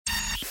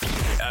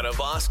out of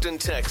Austin,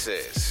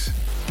 Texas.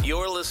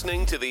 You're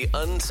listening to the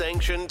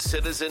Unsanctioned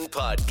Citizen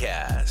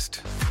Podcast.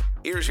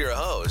 Here's your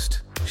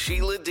host,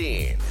 Sheila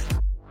Dean.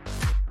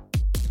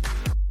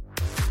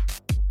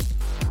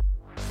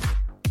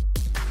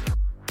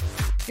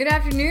 Good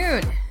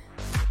afternoon.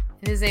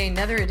 It is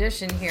another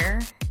edition here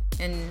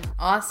in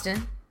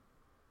Austin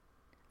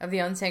of the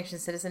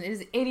Unsanctioned Citizen. It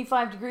is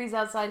 85 degrees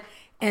outside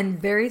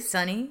and very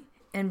sunny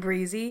and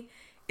breezy.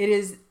 It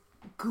is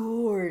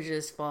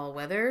gorgeous fall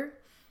weather.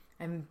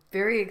 I'm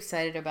very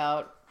excited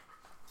about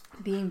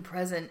being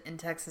present in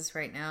Texas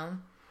right now.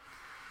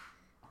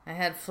 I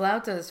had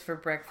flautas for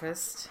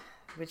breakfast,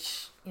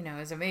 which, you know,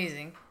 is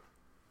amazing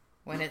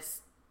when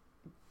it's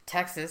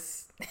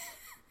Texas.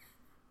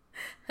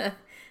 I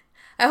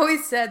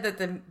always said that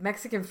the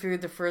Mexican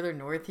food, the further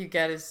north you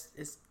get,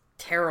 is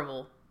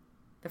terrible.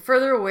 The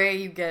further away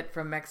you get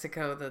from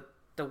Mexico,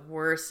 the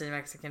worse the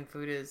Mexican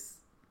food is,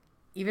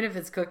 even if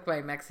it's cooked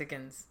by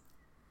Mexicans.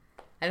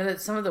 I know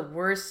that some of the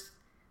worst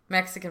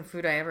Mexican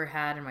food I ever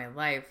had in my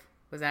life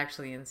was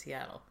actually in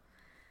Seattle.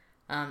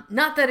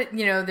 Not that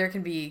there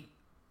can be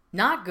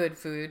not good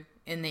food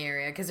in the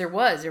area, because there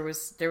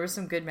was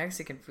some good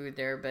Mexican food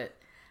there, but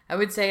I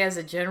would say as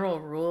a general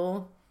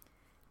rule,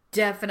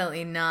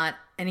 definitely not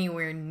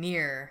anywhere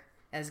near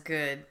as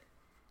good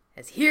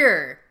as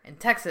here in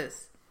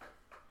Texas.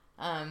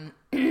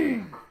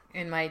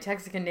 In my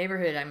Texican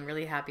neighborhood, I'm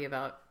really happy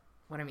about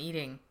what I'm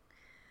eating.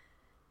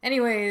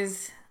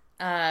 Anyways,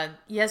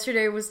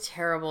 yesterday was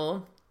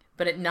terrible,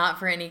 but not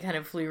for any kind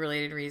of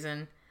flu-related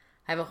reason.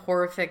 I have a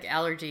horrific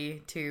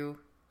allergy to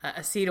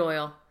seed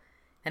oil,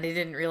 and I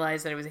didn't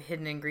realize that it was a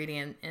hidden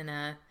ingredient in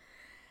a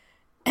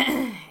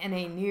in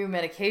a new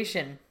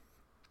medication,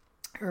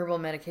 herbal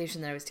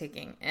medication that I was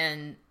taking,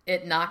 and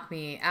it knocked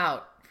me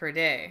out for a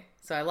day.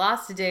 So I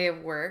lost a day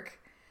of work,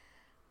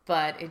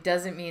 but it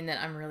doesn't mean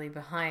that I'm really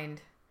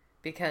behind,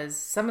 because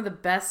some of the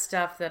best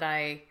stuff that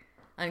I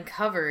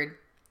uncovered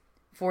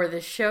for the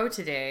show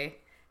today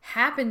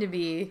happened to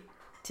be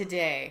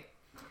today.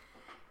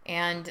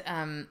 And,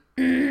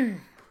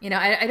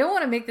 I don't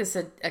want to make this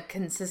a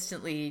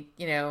consistently,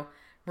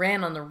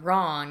 ran on the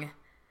wrong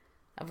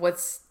of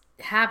what's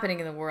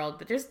happening in the world,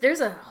 but there's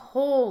a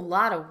whole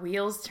lot of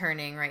wheels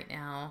turning right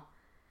now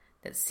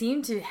that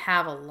seem to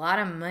have a lot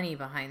of money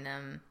behind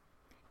them.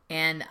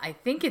 And I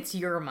think it's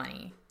your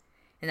money.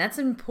 And that's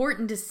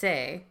important to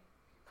say.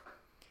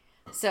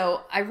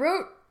 So I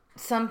wrote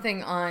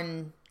something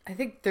on, I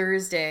think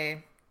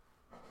Thursday.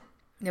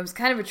 It was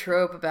kind of a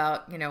trope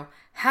about,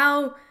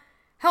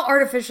 how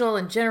artificial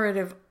and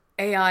generative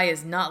AI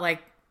is not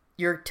like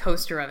your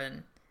toaster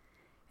oven.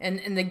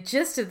 And the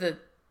gist of the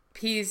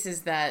piece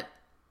is that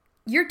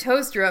your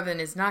toaster oven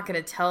is not going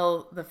to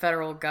tell the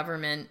federal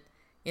government,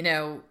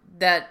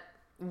 that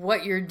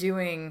what you're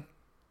doing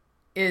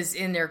is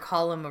in their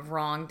column of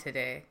wrong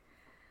today.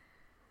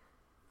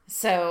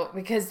 So,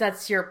 because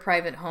that's your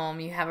private home,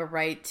 you have a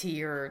right to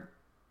your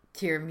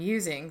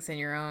musings in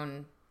your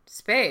own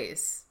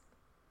space.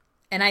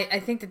 And I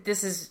think that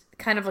this is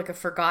kind of like a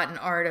forgotten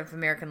art of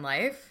American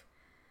life.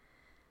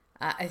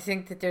 I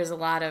think that there's a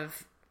lot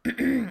of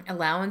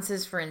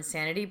allowances for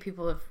insanity.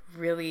 People have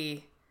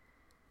really...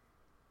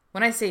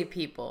 When I say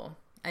people,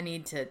 I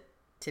need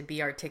to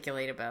be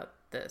articulate about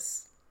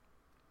this.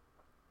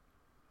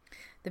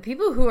 The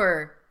people who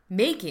are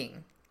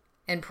making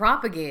and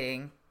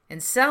propagating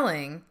and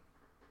selling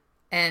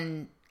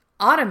and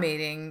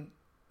automating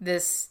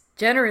this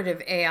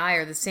generative AI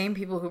are the same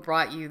people who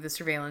brought you the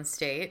surveillance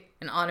state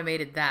and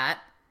automated that.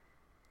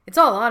 It's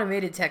all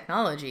automated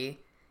technology.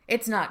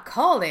 It's not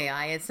called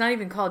AI. It's not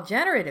even called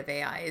generative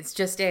AI. It's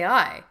just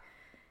AI.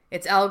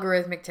 It's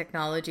algorithmic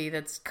technology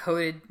that's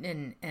coded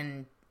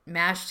and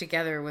mashed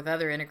together with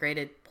other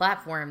integrated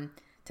platform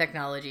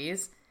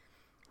technologies.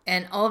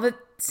 And all of it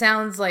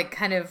sounds like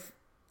kind of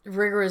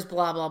rigorous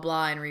blah, blah,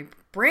 blah and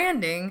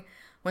rebranding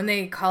when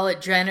they call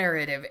it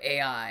generative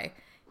AI.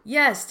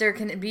 Yes, there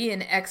can be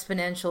an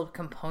exponential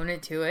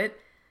component to it.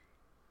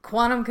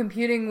 Quantum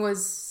computing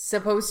was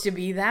supposed to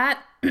be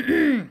that,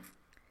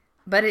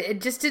 but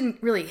it just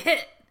didn't really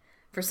hit.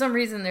 For some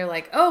reason, they're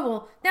like, oh,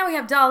 well, now we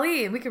have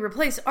DALL-E and we can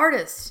replace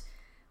artists.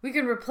 We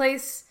can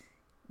replace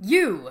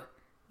you,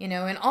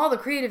 and all the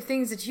creative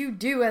things that you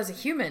do as a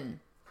human.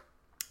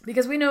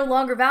 Because we no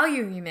longer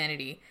value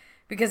humanity.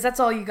 Because that's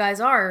all you guys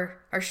are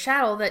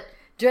chattel that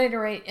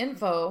generate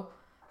info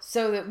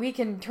so that we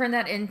can turn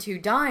that into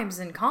dimes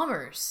and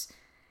commerce.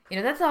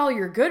 That's all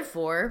you're good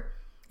for.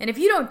 And if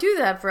you don't do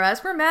that for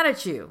us, we're mad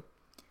at you.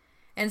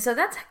 And so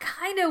that's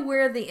kind of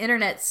where the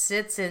internet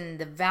sits in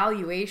the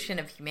valuation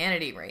of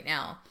humanity right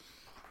now.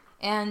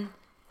 And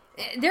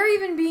they're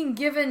even being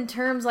given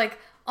terms like,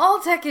 all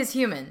tech is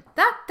human.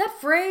 That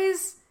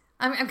phrase,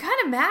 I'm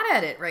kind of mad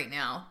at it right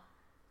now.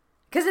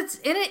 Because it's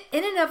in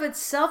and of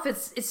itself,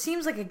 it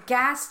seems like a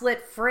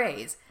gaslit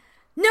phrase.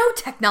 No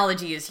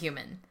technology is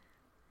human.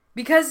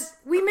 Because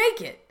we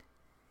make it.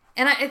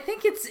 And I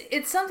think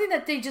it's something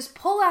that they just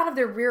pull out of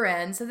their rear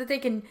end so that they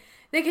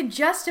can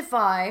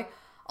justify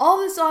all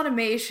this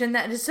automation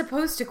that is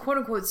supposed to quote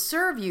unquote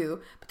serve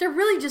you, but they're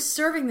really just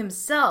serving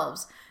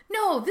themselves.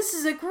 No, this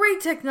is a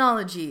great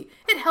technology.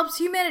 It helps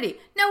humanity.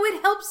 No,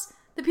 it helps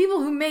the people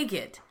who make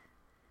it.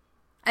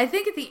 I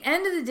think at the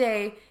end of the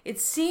day, it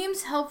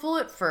seems helpful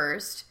at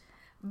first,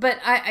 but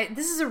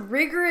this is a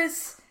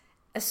rigorous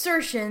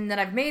assertion that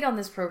I've made on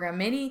this program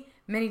many,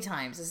 many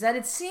times, is that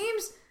it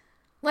seems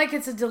like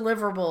it's a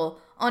deliverable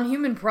on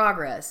human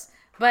progress,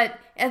 but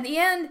at the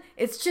end,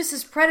 it's just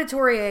this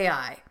predatory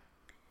AI.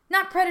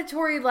 Not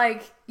predatory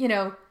like,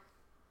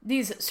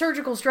 these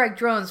surgical strike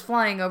drones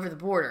flying over the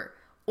border,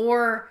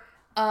 or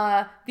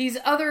these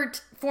other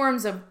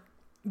forms of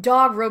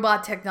dog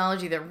robot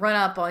technology that run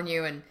up on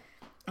you and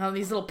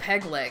these little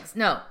peg legs.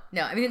 No.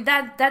 I mean,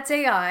 that's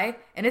AI,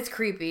 and it's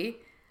creepy.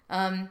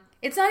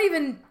 It's not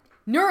even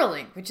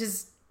Neuralink, which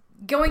is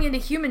going into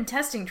human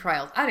testing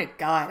trials. I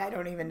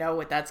don't even know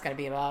what that's going to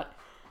be about.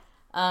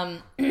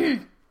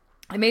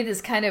 I made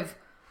this kind of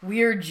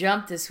weird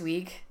jump this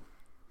week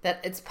that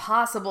it's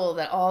possible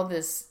that all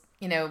this,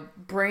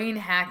 brain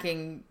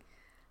hacking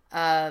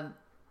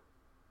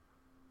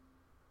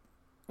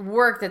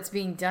work that's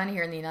being done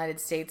here in the United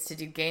States to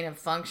do gain of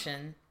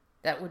function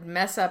that would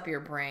mess up your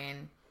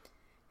brain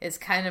is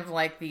kind of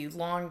like the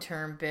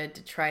long-term bid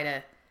to try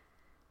to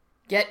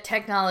get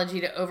technology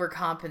to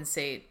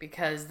overcompensate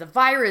because the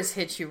virus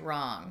hit you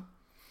wrong.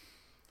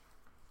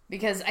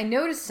 Because I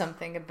noticed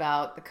something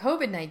about the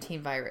COVID-19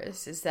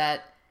 virus is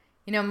that,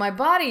 my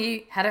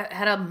body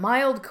had a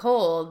mild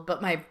cold,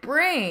 but my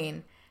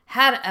brain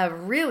had a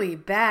really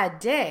bad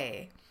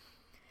day.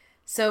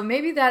 So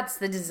maybe that's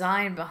the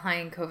design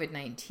behind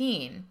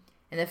COVID-19.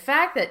 And the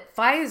fact that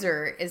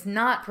Pfizer is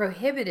not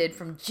prohibited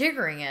from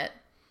jiggering it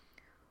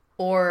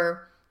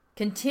or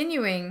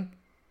continuing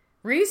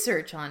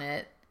research on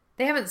it,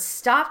 they haven't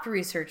stopped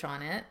research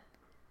on it.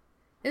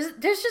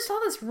 There's just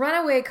all this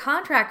runaway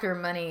contractor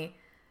money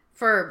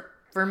for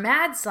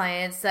mad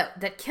science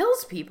that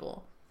kills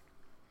people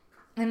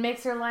and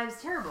makes their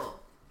lives terrible.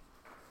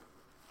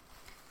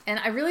 And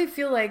I really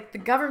feel like the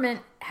government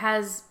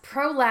has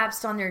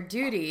prolapsed on their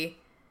duty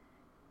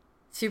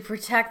to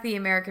protect the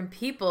American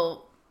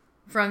people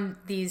from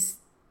these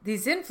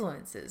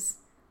influences.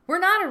 We're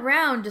not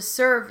around to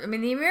serve. I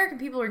mean, the American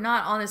people are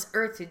not on this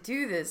earth to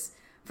do this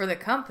for the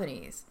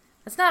companies.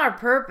 That's not our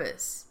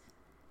purpose.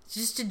 It's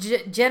just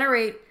to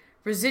generate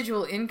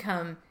residual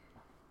income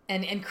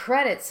and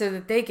credit so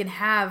that they can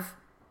have,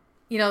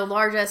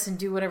 large us and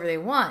do whatever they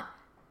want.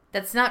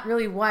 That's not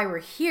really why we're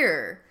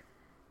here.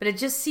 But it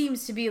just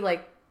seems to be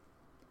like,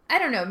 I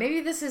don't know,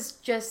 maybe this is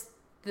just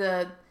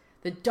the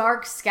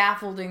dark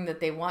scaffolding that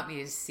they want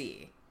me to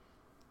see.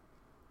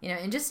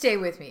 And just stay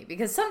with me.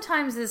 Because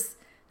sometimes this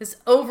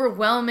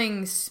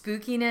overwhelming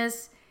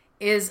spookiness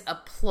is a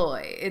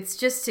ploy. It's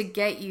just to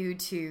get you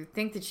to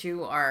think that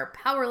you are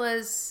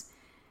powerless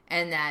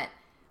and that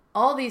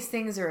all these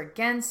things are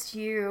against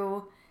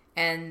you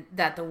and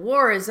that the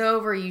war is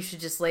over, you should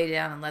just lay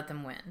down and let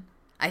them win.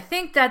 I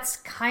think that's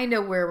kind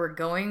of where we're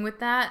going with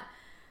that.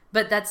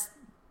 But that's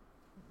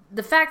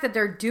the fact that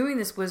they're doing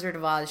this Wizard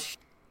of Oz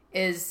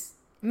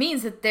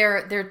means that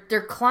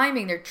they're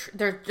climbing,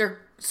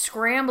 they're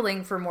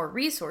scrambling for more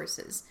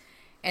resources,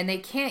 and they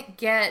can't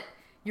get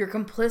your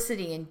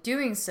complicity in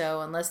doing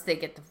so unless they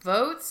get the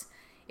votes.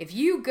 If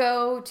you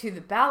go to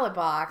the ballot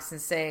box and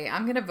say,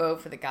 I'm going to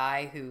vote for the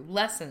guy who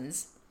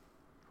lessens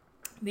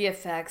the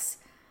effects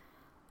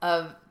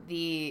of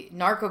the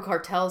narco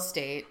cartel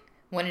state,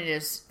 when it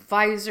is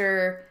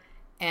Pfizer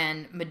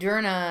and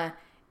Moderna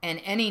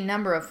and any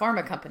number of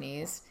pharma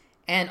companies,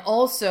 and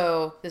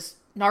also this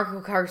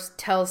narco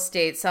cartel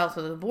state south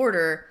of the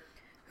border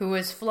who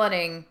is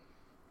flooding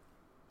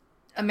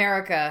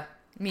America,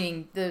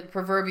 meaning the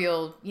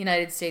proverbial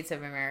United States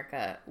of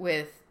America,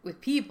 with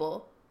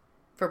people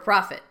for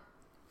profit.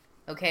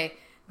 Okay?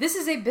 This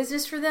is a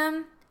business for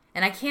them,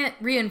 and I can't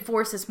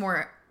reinforce this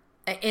more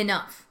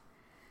enough.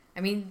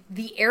 I mean,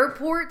 the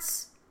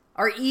airports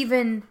are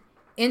even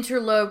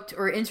interlinked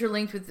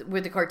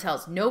with the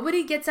cartels.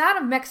 Nobody gets out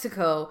of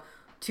Mexico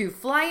to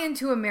fly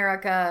into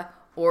America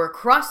or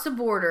cross the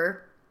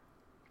border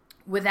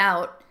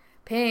without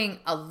paying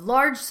a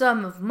large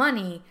sum of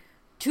money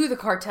to the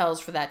cartels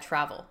for that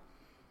travel.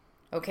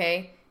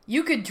 Okay?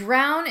 You could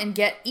drown and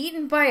get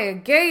eaten by a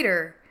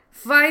gator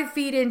 5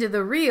 feet into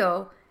the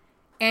Rio,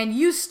 and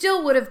you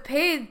still would have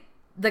paid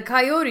the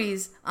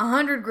coyotes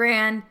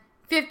 $100,000,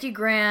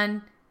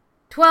 $50,000,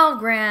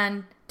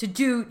 $12,000 to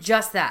do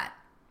just that.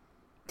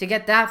 To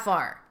get that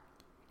far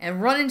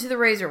and run into the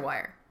razor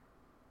wire.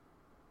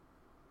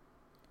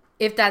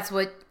 If that's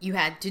what you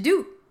had to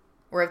do,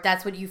 or if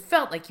that's what you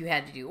felt like you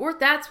had to do, or if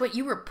that's what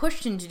you were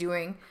pushed into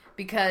doing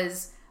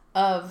because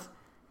of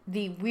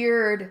the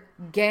weird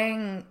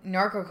gang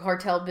narco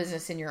cartel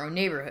business in your own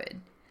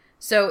neighborhood.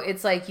 So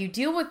it's like you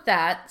deal with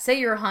that. Say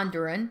you're a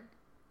Honduran,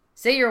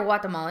 say you're a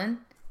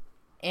Guatemalan,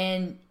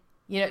 and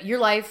your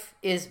life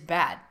is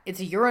bad. It's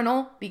a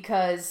urinal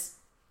because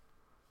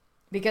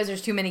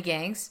there's too many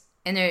gangs.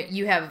 And there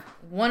you have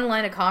one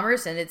line of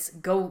commerce, and it's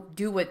go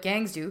do what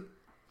gangs do.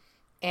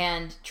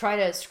 and try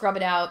to scrub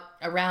it out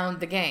around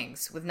the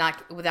gangs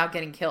without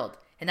getting killed.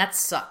 And that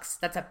sucks.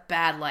 That's a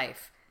bad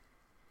life.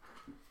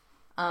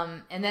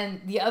 And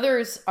then the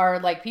others are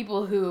like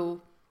people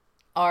who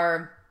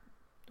are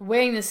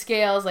weighing the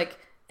scales like,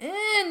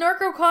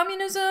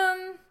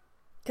 narco-communism.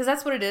 Because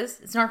that's what it is.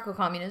 It's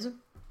narco-communism.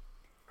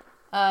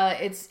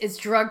 It's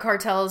drug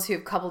cartels who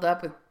have coupled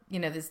up with,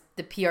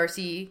 the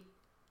PRC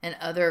and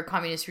other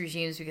communist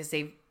regimes because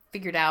they've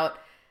figured out,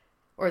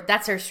 or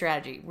that's their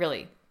strategy,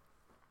 really.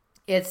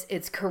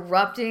 It's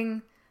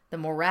corrupting the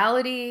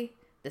morality,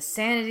 the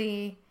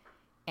sanity,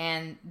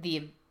 and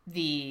the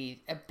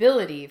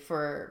ability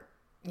for,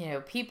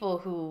 people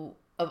who,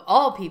 of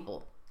all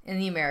people in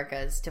the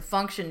Americas, to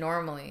function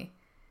normally,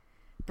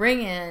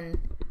 bring in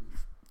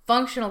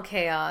functional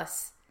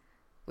chaos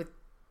with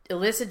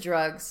illicit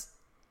drugs,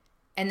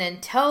 and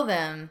then tell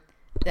them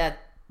that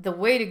the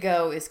way to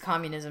go is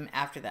communism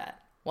after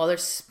that. While they're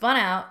spun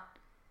out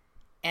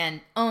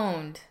and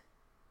owned,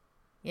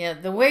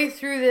 the way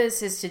through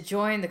this is to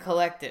join the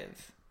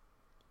collective.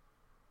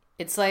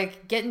 It's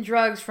like getting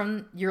drugs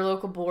from your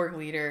local Borg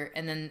leader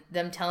and then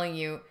them telling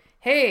you,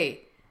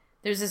 hey,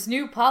 there's this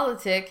new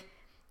politic,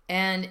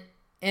 and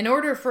in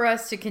order for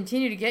us to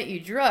continue to get you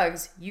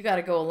drugs, you got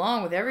to go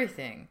along with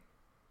everything.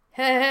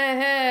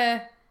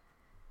 Hey,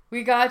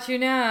 we got you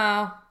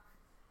now.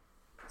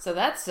 So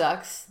that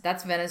sucks.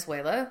 That's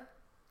Venezuela.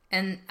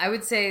 And I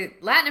would say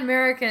Latin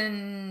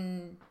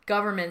American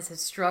governments have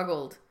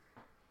struggled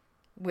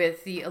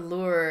with the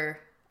allure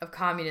of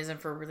communism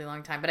for a really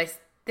long time. But I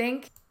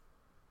think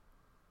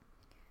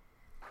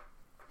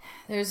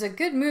there's a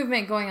good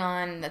movement going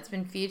on that's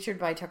been featured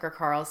by Tucker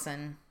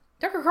Carlson.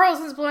 Tucker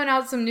Carlson's blowing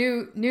out some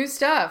new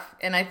stuff,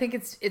 and I think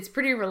it's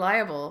pretty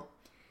reliable.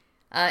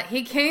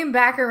 He came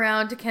back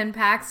around to Ken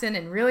Paxton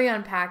and really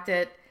unpacked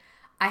it.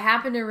 I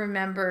happen to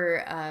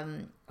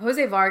remember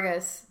Joseph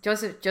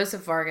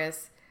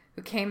Vargas,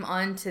 who came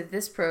on to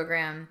this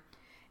program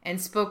and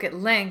spoke at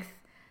length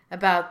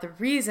about the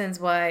reasons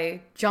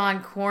why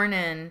John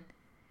Cornyn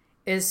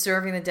is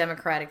serving the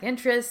Democratic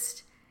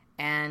interest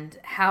and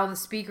how the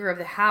Speaker of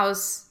the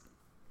House,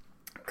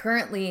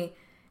 currently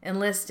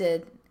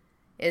enlisted,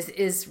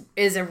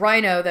 is a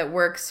rhino that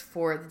works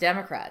for the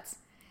Democrats.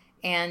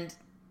 And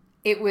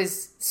it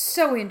was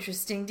so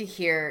interesting to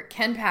hear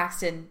Ken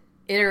Paxton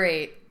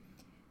iterate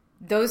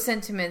those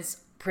sentiments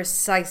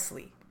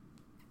precisely.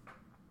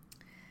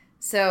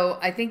 So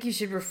I think you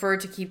should refer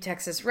to Keep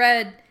Texas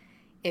Red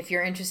if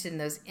you're interested in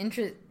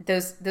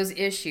those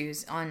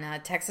issues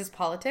on Texas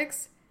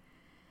politics,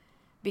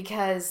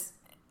 because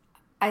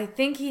I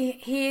think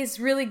he's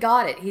really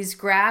got it. He's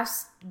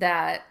grasped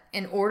that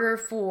in order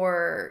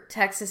for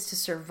Texas to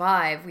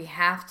survive, we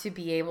have to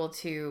be able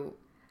to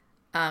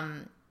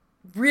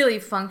really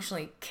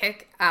functionally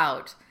kick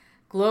out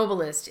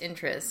globalist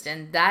interest,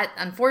 and that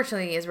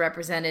unfortunately is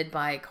represented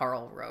by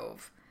Karl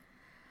Rove.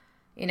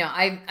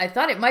 I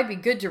thought it might be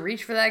good to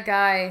reach for that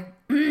guy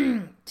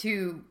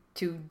to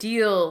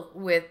deal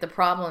with the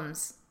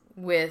problems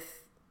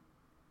with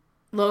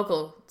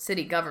local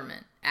city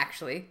government,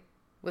 actually,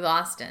 with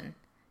Austin,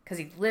 because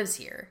he lives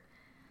here.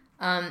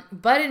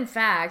 But in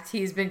fact,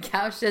 he's been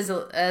couched as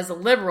a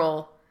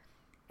liberal,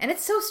 and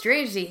it's so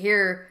strange to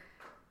hear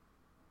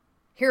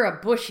a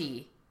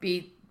Bushy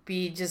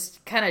be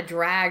just kind of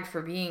dragged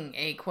for being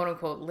a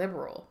quote-unquote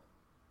liberal.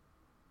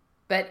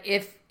 But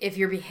if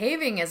you're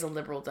behaving as a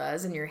liberal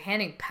does and you're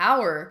handing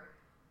power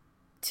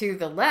to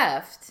the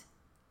left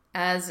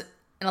as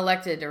an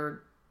elected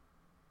or,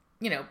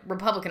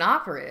 Republican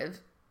operative,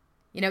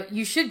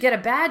 you should get a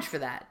badge for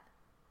that.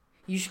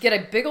 You should get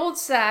a big old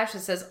sash that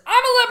says,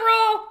 I'm a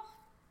liberal!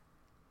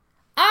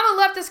 I'm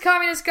a leftist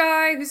communist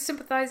guy who's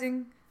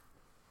sympathizing.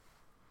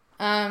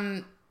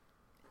 Because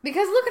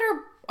look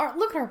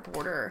at our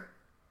border.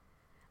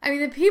 I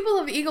mean, the people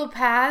of Eagle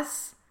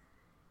Pass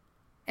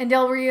and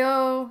Del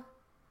Rio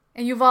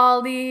and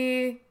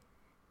Uvalde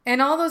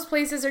and all those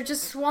places are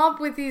just swamped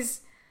with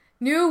these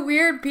new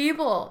weird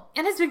people.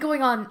 And it's been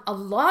going on a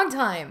long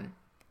time.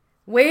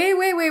 Way,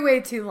 way, way, way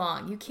too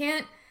long. You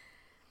can't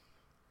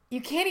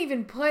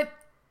even put,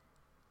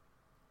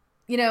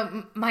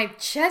 my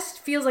chest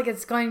feels like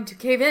it's going to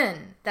cave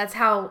in. That's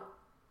how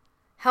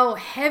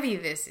heavy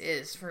this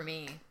is for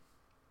me.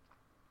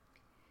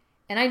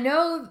 And I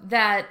know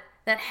that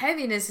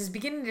heaviness is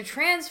beginning to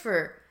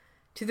transfer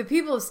to the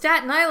people of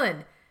Staten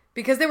Island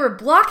because they were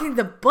blocking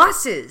the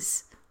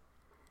buses.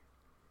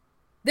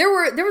 There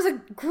was a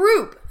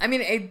group,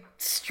 a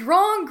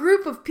strong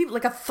group of people,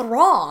 like a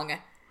throng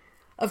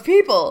of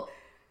people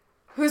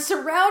who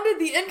surrounded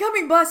the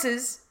incoming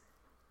buses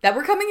that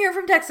were coming here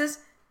from Texas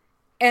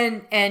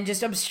and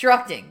just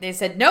obstructing. They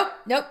said, nope,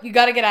 you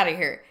got to get out of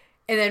here.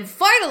 And then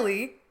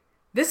finally,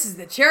 this is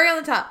the cherry on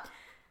the top.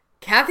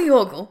 Kathy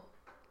Hochul,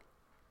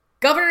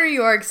 Governor of New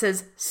York,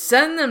 says,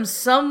 send them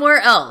somewhere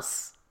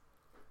else.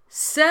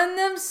 Send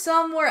them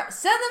somewhere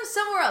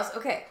else.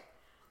 Okay.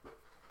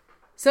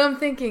 So I'm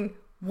thinking,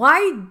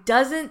 why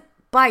doesn't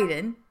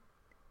Biden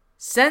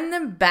send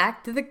them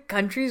back to the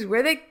countries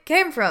where they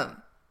came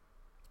from?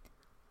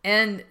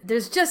 And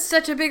there's just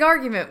such a big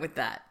argument with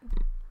that.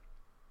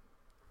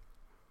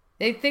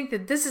 They think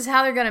that this is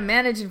how they're going to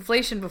manage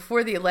inflation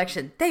before the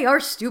election. They are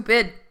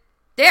stupid.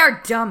 They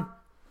are dumb.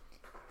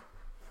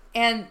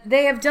 And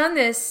they have done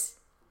this,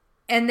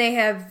 and they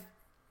have...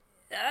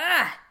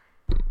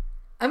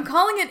 I'm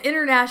calling it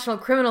international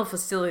criminal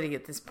facility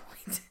at this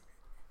point.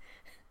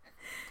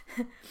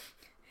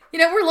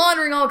 We're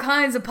laundering all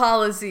kinds of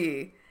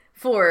policy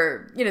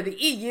for, the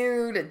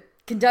EU to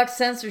conduct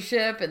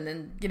censorship, and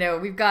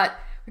then, we've got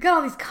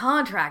all these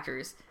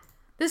contractors.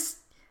 This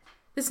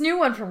new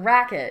one from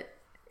Racket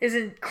is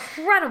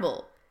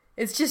incredible.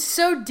 It's just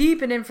so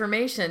deep in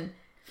information.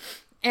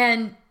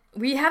 And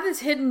we have this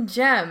hidden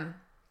gem.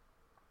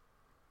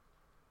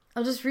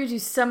 I'll just read you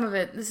some of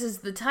it.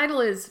 The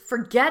title is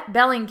Forget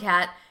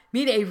Bellingcat,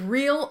 Meet a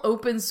Real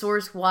Open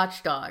Source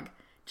Watchdog.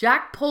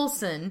 Jack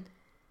Poulson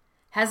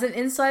has an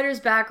insider's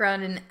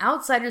background and an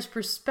outsider's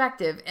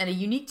perspective and a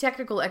unique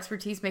technical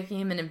expertise, making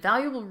him an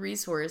invaluable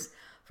resource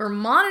for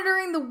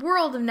monitoring the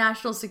world of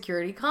national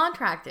security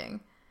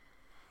contracting.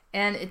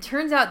 And it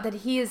turns out that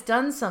he has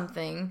done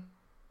something.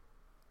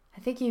 I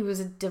think he was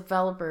a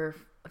developer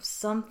of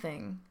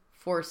something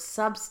for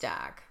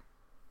Substack,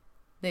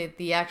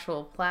 the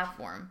actual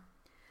platform.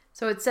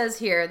 So it says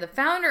here, the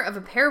founder of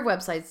a pair of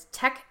websites,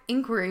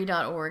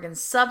 techinquiry.org and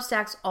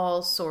Substack's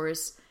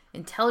all-source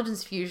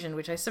Intelligence Fusion,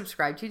 which I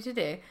subscribe to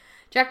today,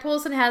 Jack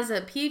Poulson has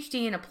a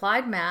PhD in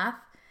applied math,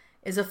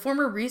 is a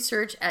former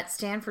researcher at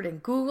Stanford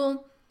and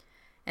Google,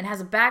 and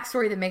has a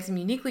backstory that makes him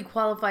uniquely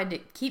qualified to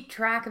keep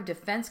track of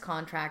defense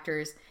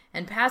contractors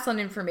and pass on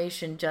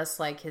information, just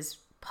like his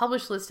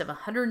published list of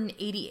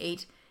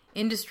 188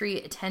 industry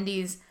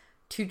attendees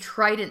to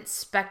Trident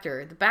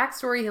Spectre. The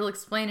backstory he'll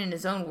explain in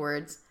his own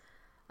words.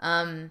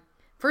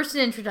 First,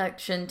 an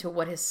introduction to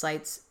what his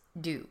sites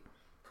do.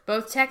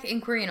 Both Tech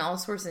Inquiry and All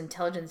Source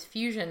Intelligence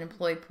Fusion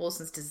employ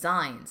Poulson's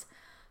designs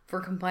for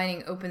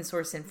combining open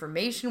source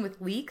information with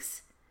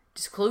leaks,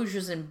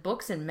 disclosures in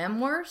books and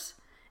memoirs,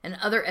 and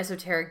other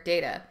esoteric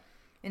data.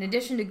 In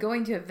addition to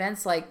going to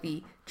events like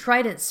the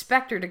Trident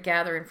Spectre to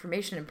gather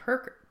information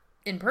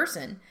in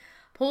person,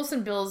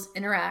 Poulson builds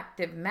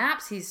interactive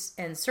maps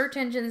and search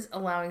engines,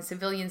 allowing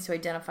civilians to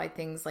identify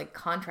things like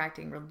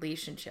contracting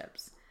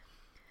relationships.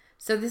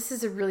 So this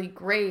is a really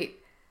great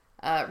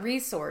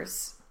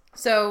resource.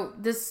 So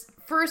this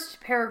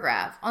first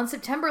paragraph, on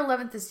September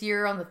 11th this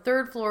year, on the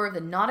third floor of the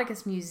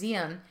Nauticus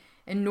Museum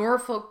in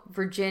Norfolk,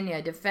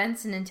 Virginia,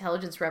 defense and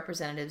intelligence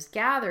representatives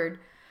gathered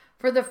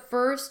for the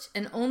first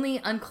and only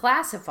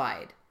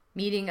unclassified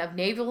meeting of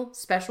Naval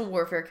Special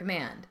Warfare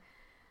Command,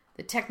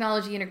 the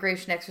technology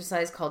integration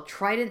exercise called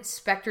Trident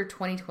Spectre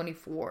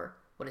 2024.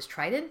 What is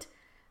Trident?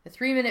 The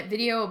 3-minute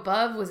video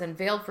above was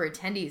unveiled for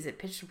attendees. It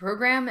pitched the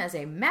program as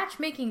a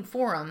matchmaking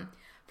forum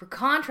for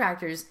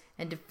contractors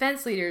and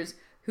defense leaders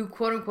who,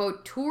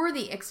 quote-unquote, tour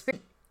the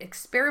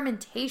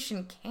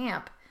experimentation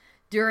camp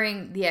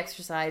during the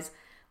exercise,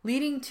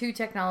 leading to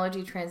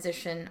technology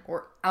transition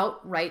or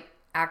outright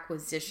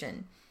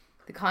acquisition.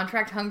 The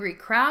contract-hungry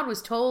crowd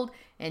was told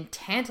in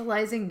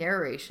tantalizing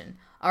narration.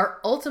 Our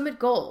ultimate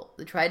goal,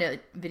 the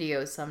Trident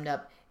video summed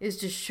up, is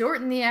to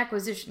shorten the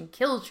acquisition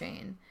kill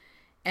chain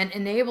and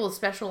enable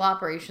special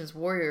operations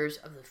warriors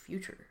of the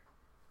future.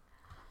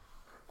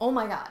 Oh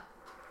my God.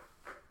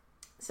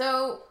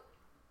 So,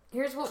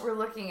 here's what we're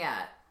looking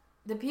at.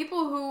 The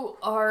people who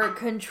are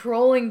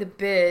controlling the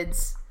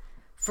bids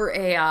for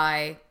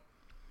AI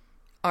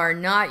are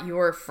not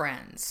your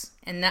friends.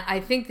 And I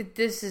think that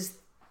this is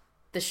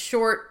the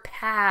short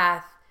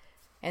path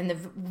and the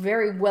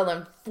very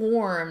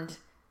well-informed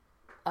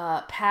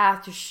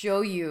path to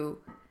show you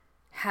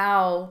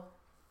how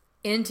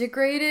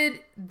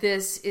integrated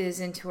this is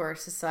into our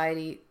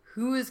society.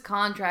 Who is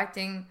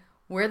contracting,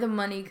 where the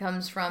money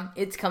comes from.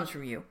 It comes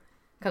from you.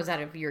 It comes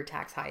out of your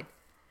tax hide.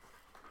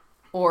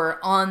 Or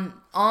on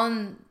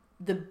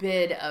the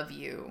bid of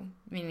you,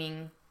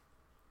 meaning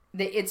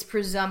that it's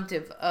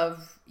presumptive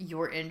of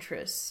your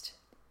interest.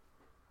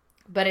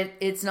 But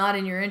it's not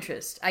in your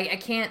interest. I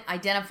can't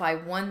identify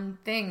one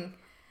thing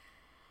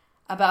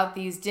about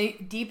these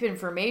deep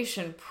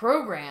information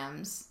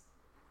programs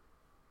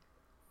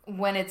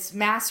when it's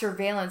mass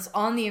surveillance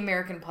on the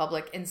American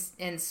public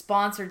and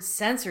sponsored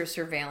censor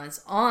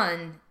surveillance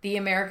on the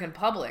American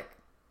public.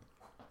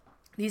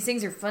 These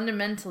things are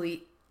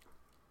fundamentally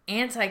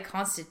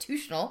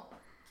anti-constitutional,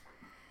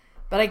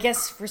 but I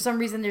guess for some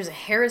reason there's a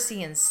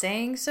heresy in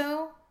saying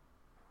so.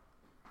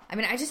 I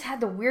mean, I just had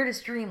the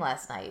weirdest dream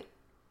last night,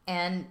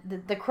 and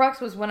the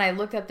crux was when I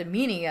looked up the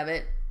meaning of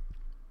it.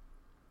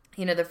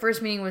 The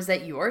first meaning was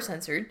that you are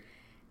censored,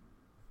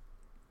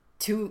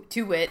 to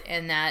wit,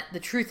 and that the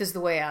truth is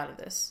the way out of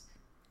this.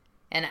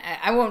 And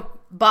I won't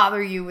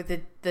bother you with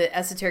the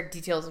esoteric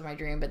details of my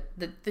dream, but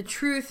the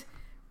truth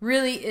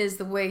really is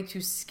the way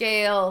to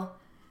scale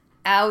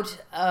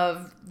out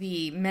of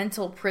the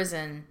mental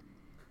prison.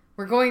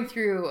 We're going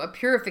through a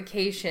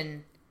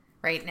purification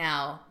right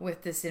now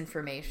with this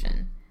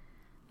information.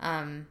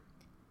 I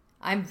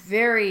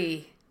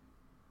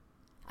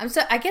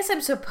guess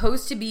I'm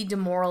supposed to be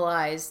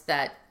demoralized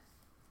that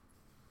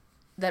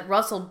that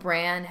Russell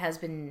Brand has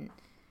been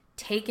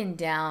taken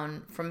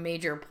down from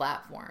major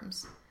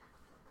platforms,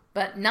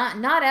 but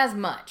not as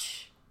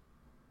much,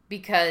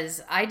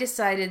 because I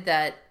decided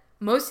that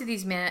most of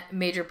these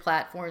major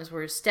platforms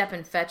were step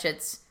and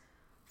fetchits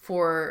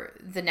for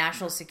the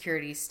national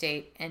security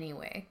state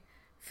anyway.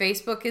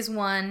 Facebook is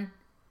one,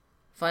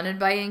 funded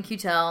by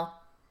In-Q-Tel.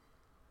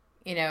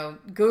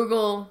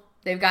 Google,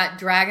 they've got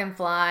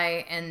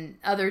Dragonfly and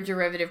other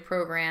derivative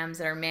programs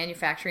that are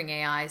manufacturing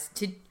AIs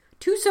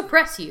to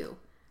suppress you,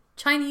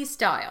 Chinese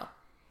style.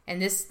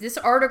 And this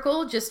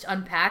article just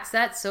unpacks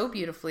that so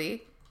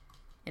beautifully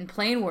in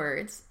plain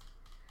words.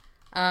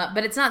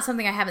 But it's not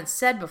something I haven't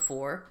said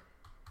before.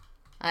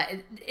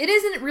 It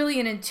isn't really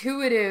an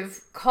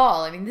intuitive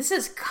call. I mean, this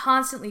is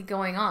constantly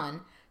going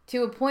on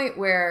to a point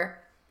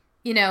where,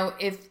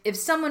 if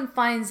someone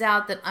finds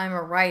out that I'm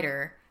a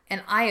writer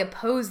and I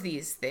oppose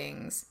these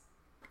things,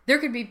 there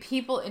could be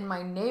people in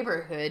my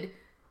neighborhood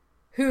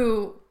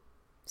who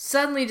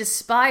suddenly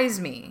despise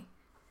me.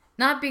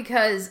 Not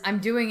because I'm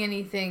doing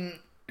anything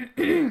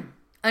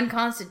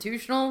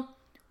unconstitutional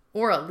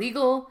or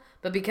illegal,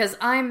 but because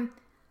I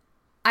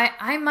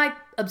might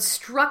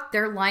obstruct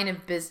their line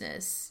of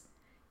business.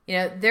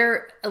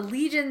 Their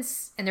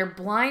allegiance and their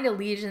blind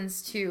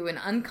allegiance to an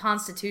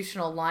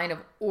unconstitutional line of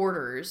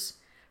orders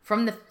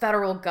from the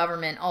federal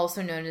government,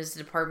 also known as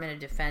the Department of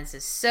Defense,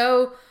 is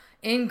so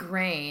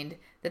ingrained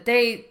that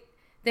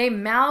they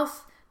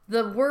mouth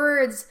the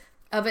words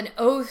of an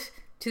oath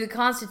to the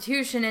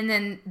Constitution, and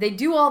then they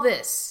do all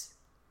this,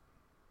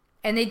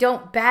 and they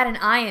don't bat an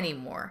eye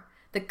anymore.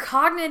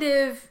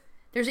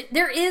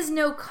 There is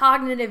no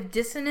cognitive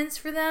dissonance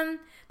for them.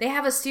 They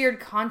have a seared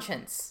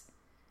conscience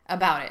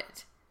about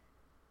it.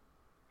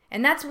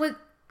 And that's what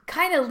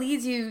kind of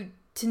leads you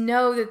to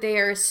know that they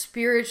are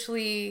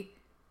spiritually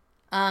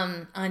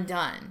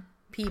undone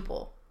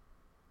people.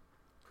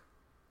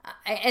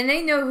 And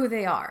they know who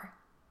they are.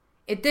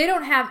 If they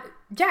don't have...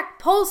 Jack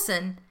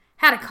Poulson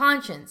had a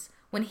conscience.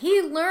 When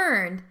he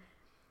learned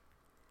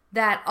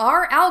that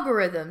our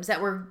algorithms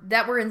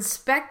that were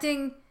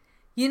inspecting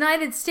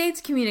United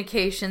States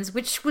communications,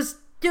 which was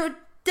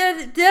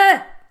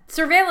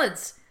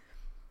surveillance,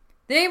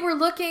 they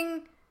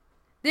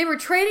were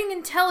trading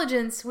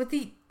intelligence with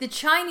the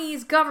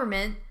Chinese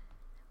government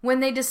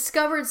when they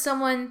discovered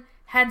someone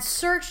had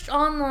searched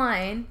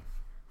online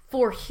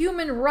for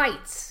human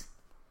rights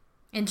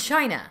in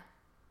China.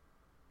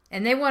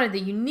 And they wanted the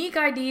unique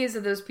ideas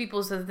of those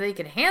people so that they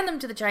could hand them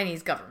to the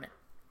Chinese government.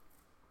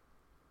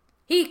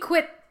 He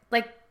quit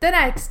like the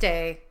next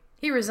day.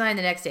 He resigned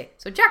the next day.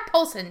 So Jack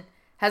Poulson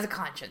has a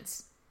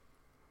conscience.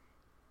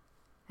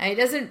 And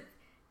it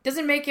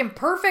doesn't make him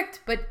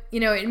perfect, but,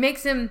 it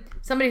makes him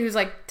somebody who's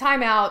like,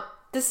 time out,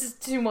 this is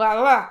too blah,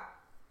 blah.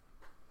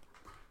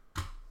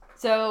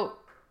 So,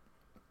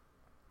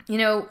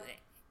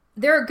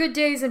 there are good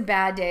days and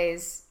bad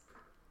days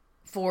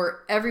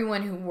for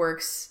everyone who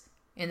works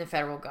in the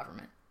federal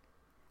government.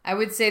 I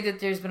would say that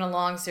there's been a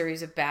long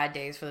series of bad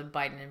days for the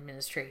Biden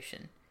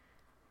administration.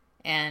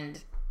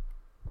 And,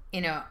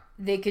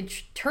 they could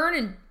turn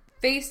and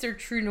face their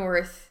true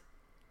north.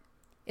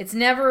 It's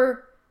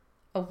never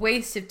a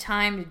waste of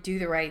time to do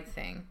the right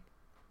thing.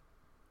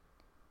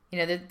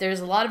 There's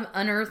a lot of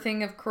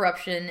unearthing of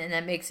corruption, and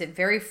that makes it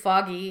very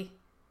foggy,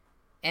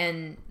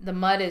 and the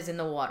mud is in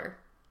the water.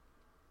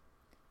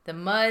 The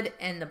mud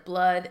and the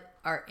blood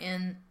are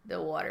in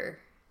the water.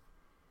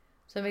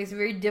 So it makes it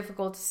very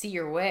difficult to see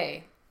your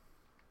way.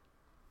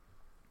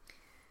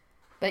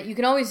 But you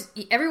can always...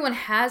 Everyone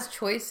has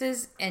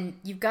choices, and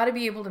you've got to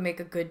be able to make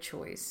a good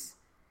choice.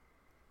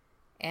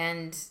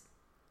 And,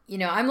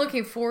 I'm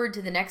looking forward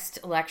to the next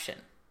election.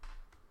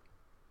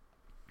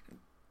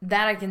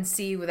 That I can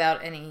see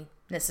without any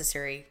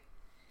necessary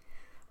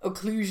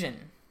occlusion.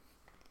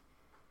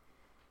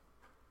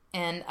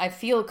 And I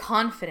feel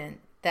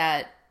confident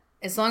that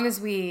as long as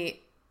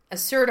we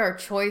assert our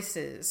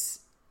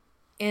choices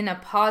in a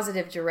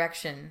positive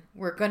direction,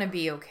 we're going to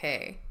be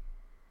okay.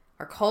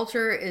 Our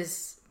culture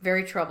is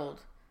very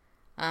troubled.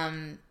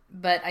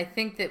 But I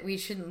think that we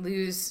shouldn't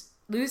lose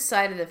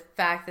sight of the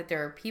fact that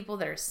there are people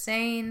that are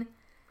sane,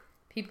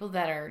 people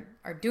that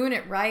are doing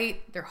it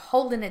right, they're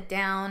holding it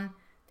down,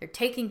 they're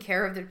taking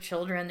care of their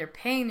children, they're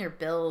paying their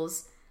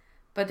bills,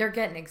 but they're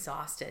getting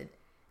exhausted.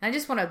 And I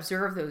just want to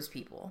observe those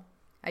people.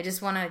 I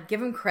just want to give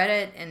them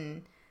credit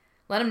and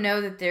let them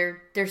know that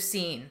they're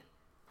seen.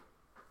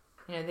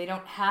 They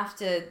don't have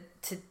to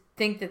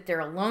think that they're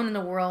alone in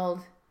the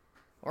world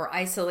or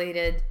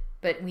isolated,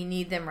 but we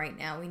need them right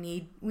now.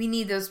 We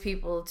need those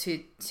people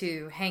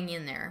to hang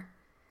in there.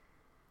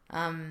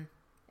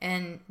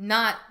 And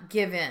not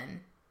give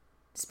in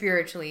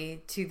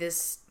spiritually to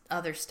this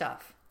other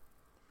stuff.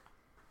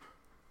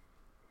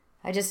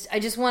 I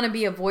just want to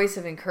be a voice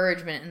of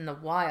encouragement in the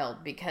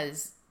wild,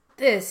 because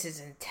this is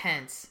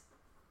intense.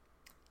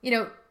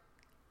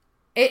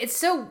 It's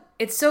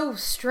so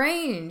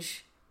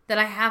strange that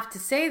I have to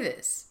say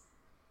this.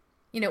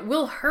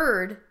 Will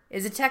Hurd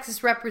is a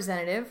Texas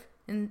representative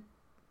in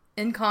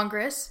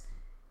Congress.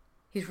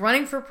 He's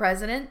running for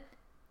president,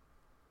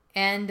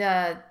 and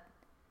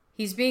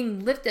he's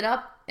being lifted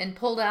up and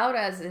pulled out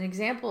as an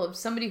example of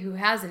somebody who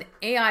has an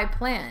AI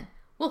plan.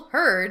 Well,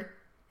 Hurd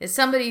is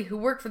somebody who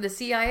worked for the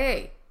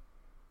CIA.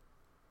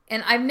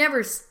 And I've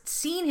never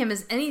seen him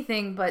as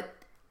anything but,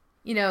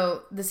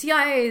 the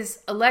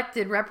CIA's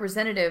elected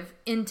representative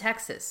in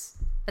Texas.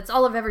 That's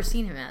all I've ever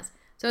seen him as.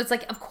 So it's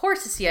like, of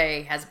course the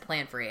CIA has a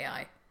plan for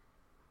AI.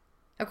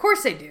 Of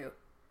course they do.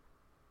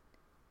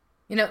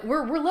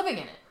 We're living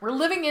in it. We're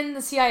living in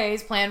the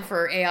CIA's plan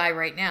for AI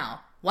right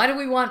now. Why do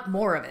we want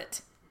more of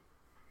it?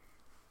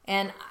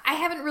 And I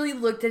haven't really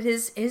looked at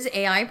his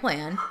AI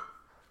plan.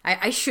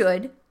 I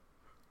should.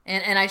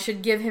 And I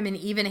should give him an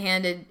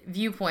even-handed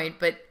viewpoint,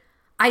 but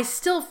I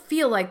still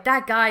feel like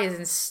that guy has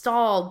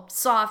installed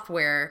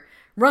software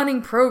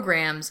running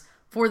programs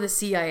for the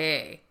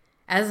CIA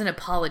as an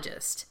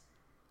apologist.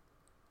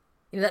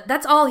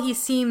 That's all he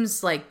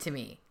seems like to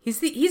me. He's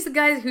the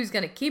guy who's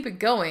going to keep it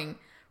going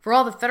for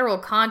all the federal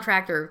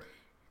contractor,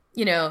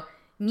 going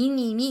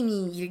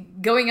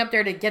up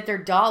there to get their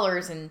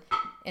dollars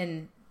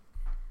and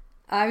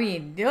I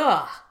mean,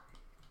 ugh.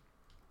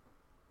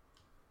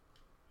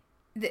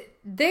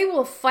 They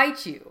will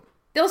fight you.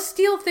 They'll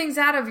steal things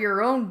out of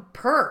your own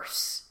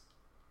purse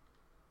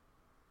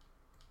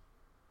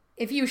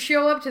if you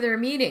show up to their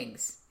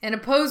meetings and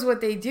oppose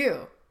what they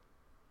do.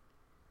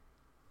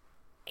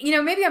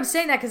 Maybe I'm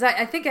saying that because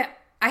I think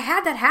I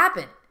had that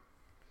happen.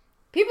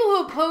 People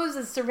who oppose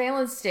the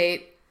surveillance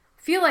state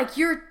feel like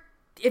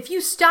if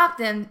you stop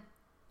them,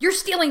 you're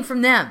stealing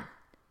from them.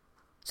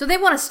 So they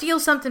want to steal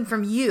something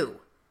from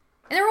you.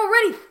 And they're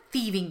already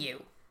thieving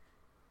you.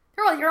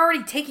 You're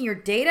already taking your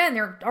data and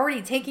they're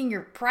already taking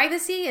your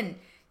privacy and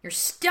your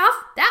stuff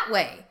that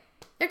way.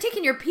 They're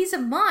taking your peace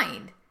of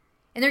mind.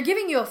 And they're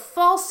giving you a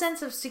false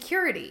sense of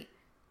security.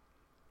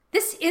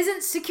 This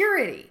isn't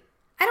security.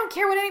 I don't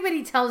care what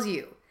anybody tells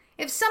you.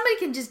 If somebody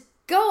can just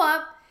go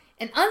up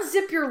and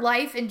unzip your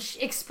life and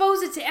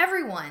expose it to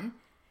everyone,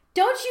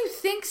 don't you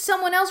think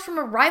someone else from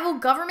a rival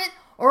government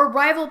or a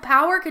rival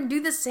power can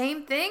do the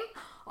same thing?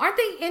 Aren't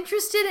they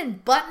interested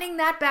in buttoning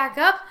that back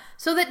up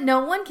so that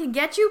no one can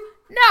get you?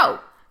 No,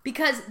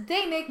 because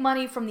they make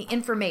money from the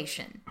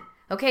information.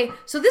 Okay,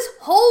 so this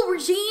whole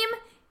regime,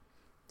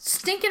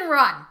 stinking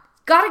rotten,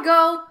 gotta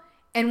go.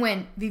 And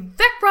when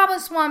Vivek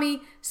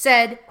Ramaswamy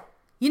said,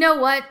 you know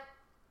what,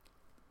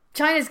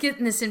 China's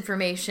getting this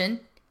information,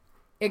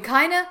 it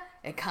kind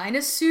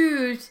of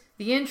soothed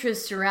the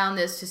interest around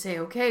this to say,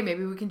 okay,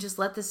 maybe we can just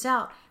let this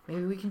out.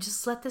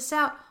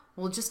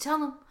 We'll just tell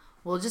them.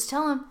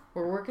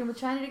 We're working with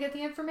China to get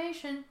the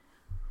information.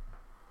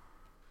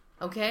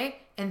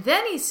 Okay? And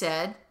then he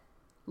said,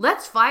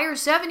 let's fire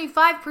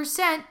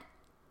 75%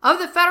 of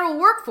the federal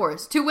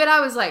workforce. To which I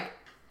was like,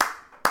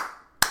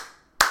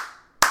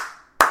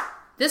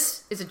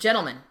 this is a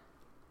gentleman.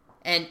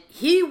 And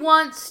he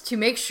wants to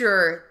make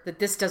sure that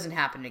this doesn't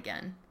happen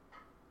again.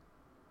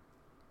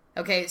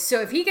 Okay,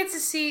 so if he gets a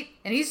seat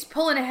and he's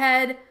pulling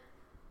ahead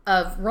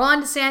of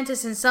Ron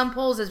DeSantis in some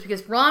polls, it's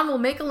because Ron will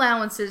make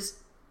allowances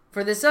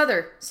for this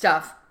other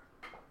stuff.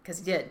 Because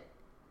he did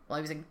while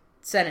he was a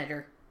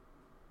senator.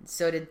 And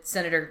so did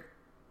Senator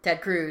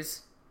Ted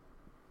Cruz.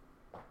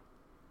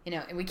 And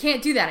we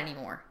can't do that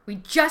anymore. We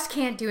just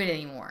can't do it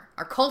anymore.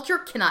 Our culture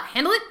cannot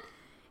handle it,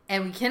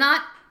 and we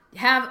cannot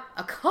have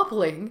a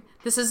coupling.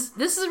 This is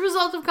a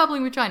result of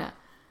coupling with China.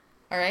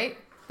 All right?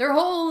 Their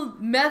whole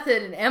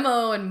method and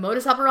MO and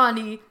modus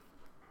operandi,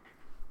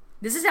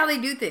 this is how they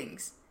do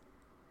things.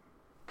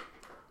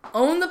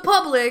 Own the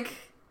public,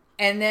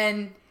 and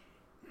then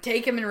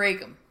take them and rake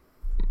them.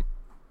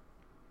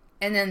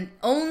 And then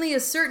only a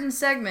certain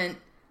segment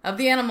of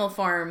the animal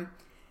farm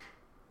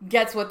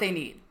gets what they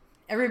need.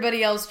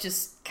 Everybody else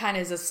just kind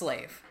of is a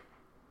slave.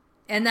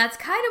 And that's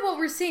kind of what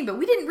we're seeing. But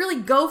we didn't really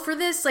go for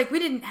this. Like, we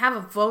didn't have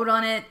a vote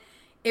on it.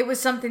 It was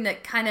something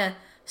that kind of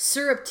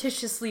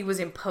surreptitiously was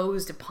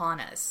imposed upon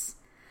us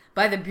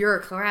by the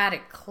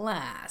bureaucratic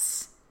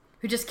class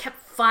who just kept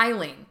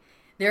filing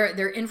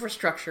their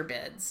infrastructure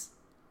bids.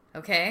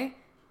 Okay?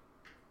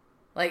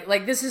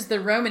 Like this is the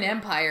Roman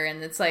Empire,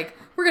 and it's like,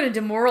 we're going to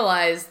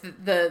demoralize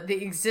the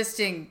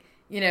existing,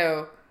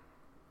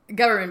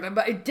 government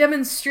by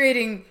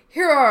demonstrating,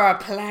 here are our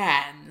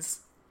plans.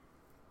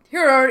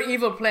 Here are our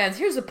evil plans.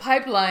 Here's a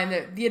pipeline,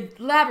 the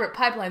elaborate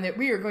pipeline that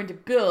we are going to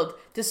build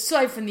to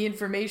siphon the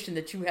information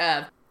that you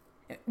have,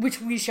 which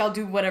we shall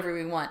do whatever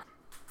we want.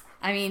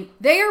 I mean,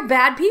 they are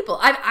bad people.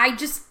 I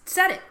just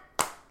said it.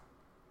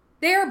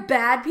 They are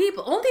bad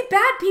people. Only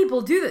bad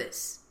people do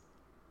this.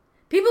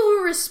 People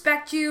who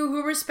respect you,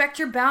 who respect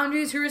your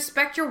boundaries, who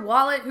respect your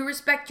wallet, who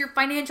respect your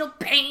financial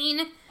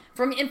pain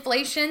from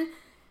inflation,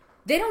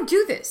 they don't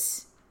do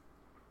this.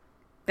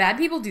 Bad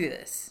people do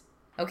this.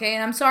 Okay?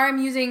 And I'm sorry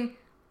I'm using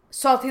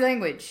salty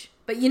language.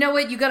 But you know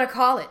what? You gotta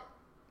call it.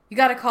 You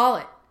gotta call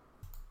it.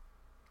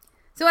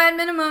 So at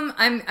minimum,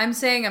 I'm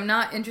saying I'm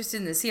not interested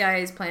in the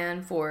CIA's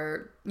plan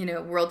for,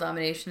 world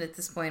domination at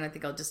this point. I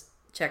think I'll just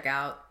check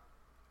out.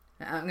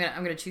 I'm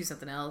gonna choose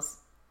something else.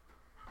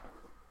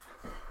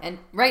 And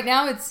right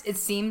now it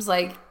seems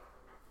like,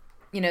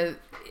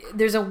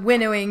 there's a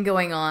winnowing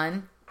going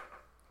on.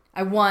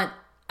 I want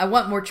I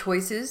want more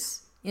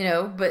choices,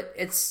 but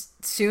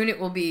soon it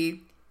will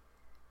be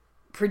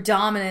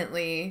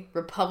predominantly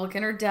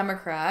Republican or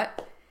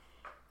Democrat.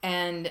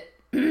 And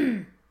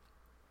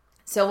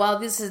so while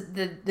this is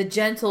the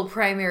gentle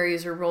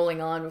primaries are rolling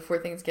on before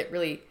things get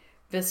really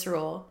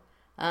visceral,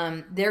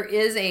 there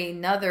is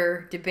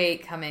another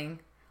debate coming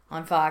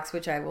on Fox,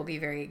 which I will be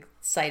very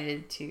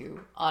excited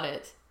to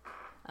audit.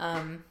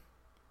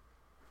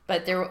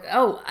 But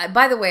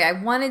by the way, I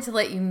wanted to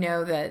let you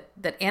know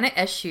that Anna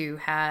Eshoo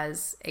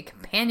has a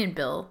companion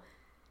bill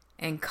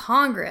in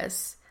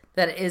Congress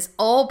that is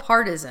all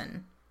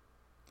partisan.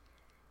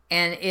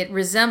 And it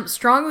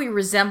strongly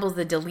resembles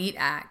the DELETE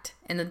Act.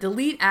 And the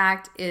DELETE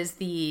Act is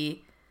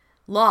the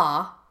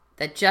law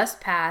that just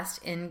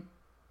passed in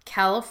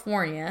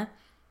California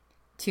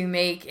to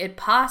make it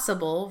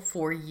possible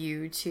for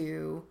you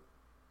to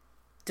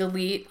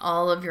delete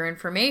all of your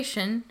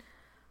information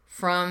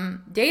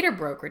from data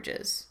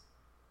brokerages.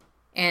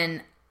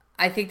 And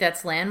I think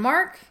that's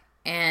landmark,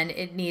 and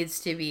it needs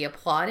to be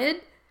applauded.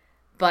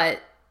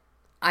 But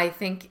I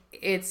think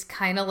it's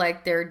kind of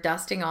like they're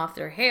dusting off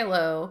their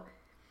halo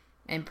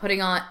and putting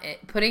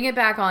it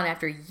back on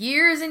after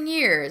years and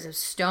years of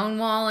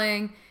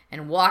stonewalling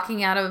and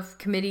walking out of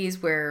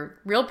committees where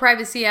real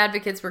privacy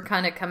advocates were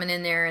kind of coming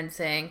in there and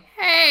saying,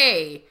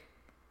 hey,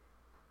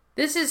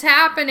 this is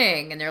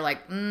happening. And they're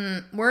like,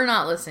 we're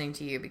not listening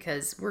to you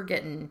because we're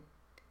getting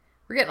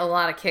a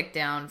lot of kick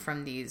down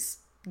from these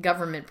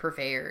government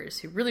purveyors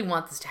who really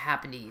want this to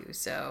happen to you.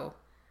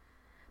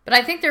 But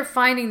I think they're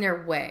finding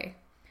their way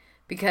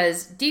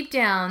because deep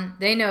down,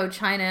 they know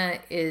China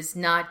is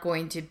not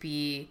going to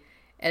be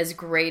as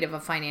great of a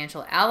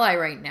financial ally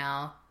right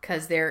now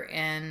because they're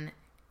in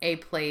a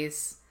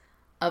place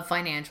of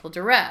financial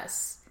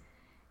duress.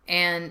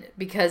 And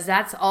because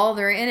that's all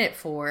they're in it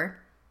for,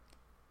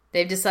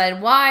 they've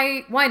decided,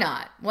 why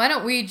not? Why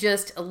don't we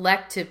just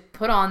elect to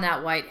put on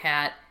that white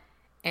hat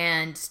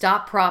and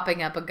stop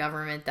propping up a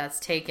government that's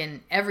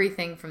taken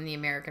everything from the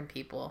American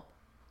people?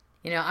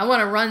 I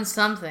want to run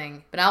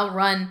something, but I'll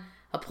run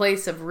a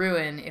place of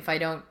ruin if I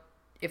don't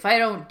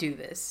do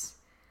this.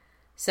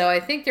 So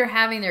I think they're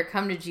having their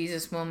come to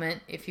Jesus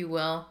moment, if you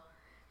will.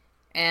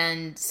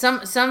 And some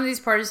of these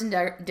partisan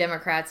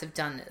Democrats have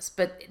done this,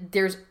 but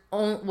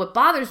what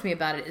bothers me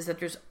about it is that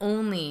there's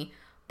only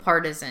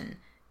partisan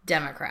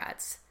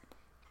Democrats.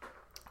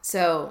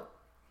 So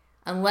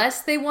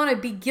unless they want to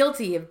be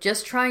guilty of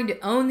just trying to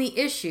own the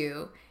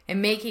issue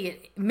and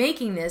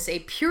making this a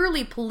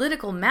purely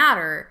political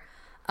matter,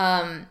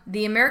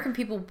 the American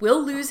people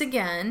will lose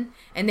again,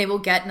 and they will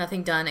get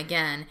nothing done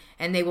again,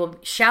 and they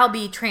shall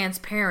be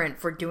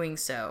transparent for doing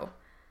so.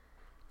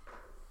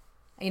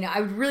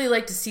 I would really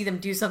like to see them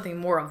do something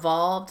more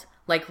evolved,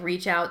 like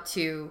reach out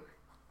to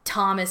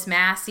Thomas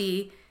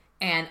Massie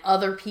and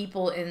other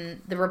people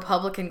in the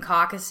Republican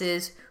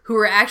caucuses who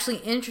are actually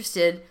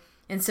interested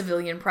in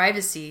civilian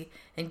privacy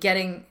and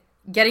getting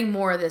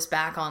more of this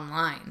back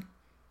online,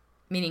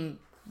 meaning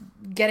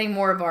getting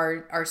more of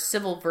our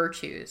civil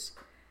virtues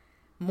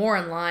more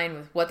in line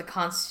with what the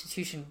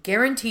Constitution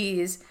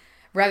guarantees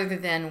rather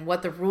than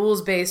what the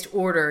rules-based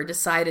order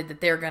decided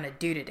that they're going to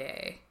do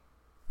today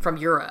from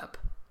Europe,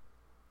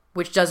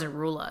 which doesn't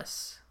rule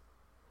us.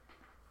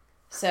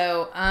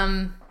 So,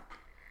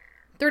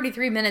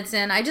 33 minutes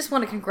in, I just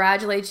want to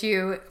congratulate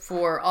you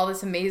for all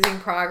this amazing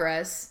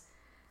progress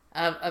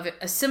of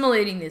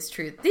assimilating this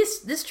truth.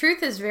 This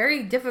truth is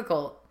very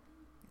difficult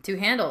to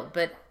handle,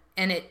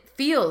 and it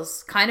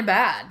feels kind of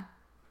bad.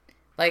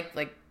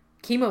 Like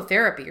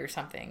chemotherapy or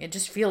something. It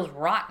just feels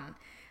rotten.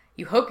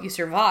 You hope you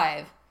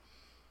survive.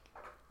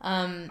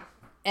 And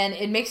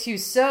it makes you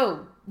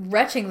so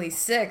retchingly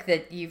sick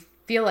that you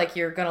feel like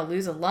you're going to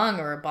lose a lung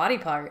or a body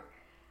part.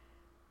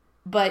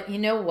 But you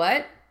know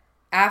what?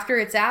 After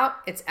it's out,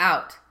 it's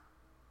out.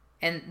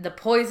 And the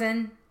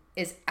poison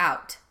is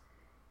out.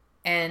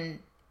 And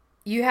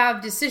you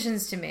have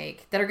decisions to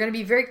make that are going to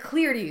be very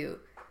clear to you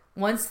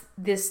once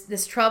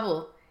this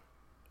trouble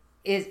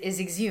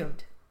is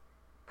exhumed.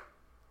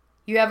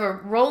 You have a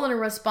role and a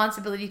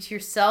responsibility to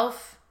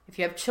yourself, if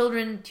you have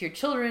children, to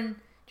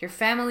your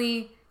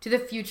family, to the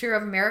future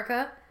of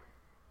America,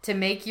 to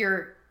make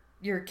your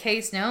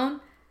case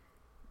known.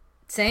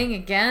 Saying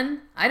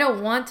again, I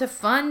don't want to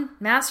fund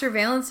mass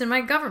surveillance in my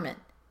government.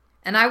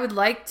 And I would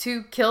like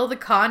to kill the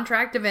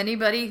contract of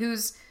anybody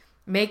who's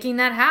making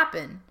that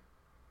happen.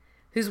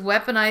 Who's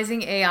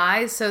weaponizing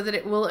AI so that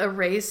it will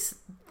erase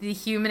the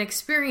human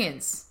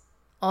experience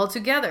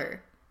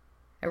altogether.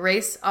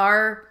 Erase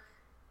our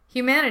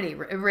humanity,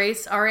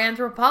 erase our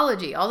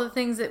anthropology, all the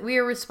things that we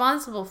are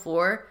responsible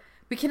for.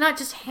 We cannot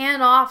just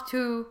hand off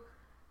to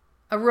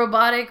a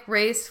robotic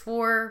race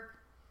for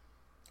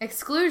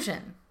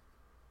exclusion.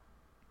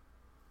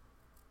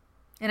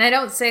 And I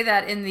don't say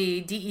that in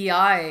the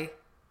DEI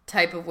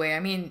type of way. I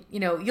mean,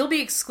 you'll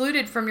be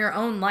excluded from your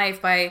own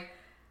life by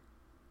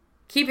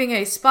keeping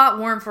a spot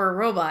warm for a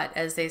robot,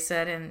 as they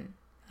said in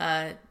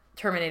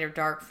Terminator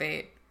Dark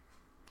Fate.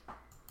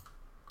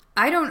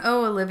 I don't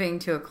owe a living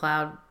to a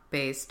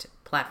cloud-based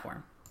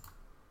platform.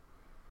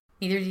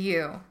 Neither do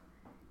you.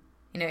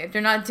 If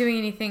they're not doing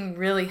anything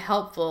really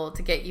helppful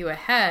to get you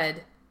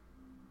ahead,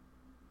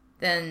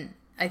 then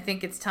I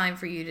think it's time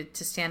for you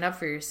to stand up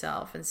for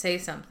yourself and say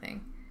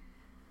something.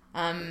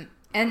 And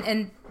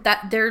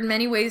that there are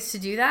many ways to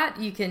do that.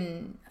 You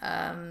can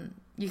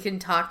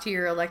talk to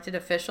your elected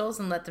officials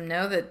and let them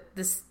know that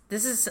this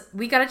is,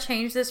 we got to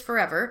change this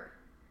forever,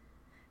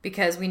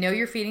 because we know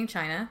you're feeding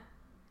China,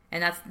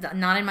 and that's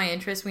not in my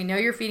interest. We know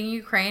you're feeding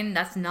Ukraine, and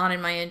that's not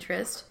in my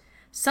interest.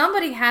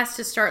 Somebody has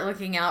to start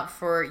looking out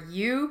for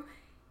you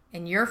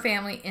and your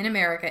family in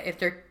America if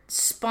they're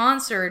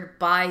sponsored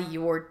by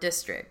your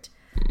district.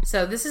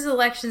 So this is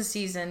election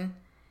season.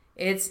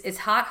 It's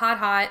hot, hot,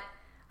 hot.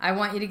 I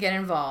want you to get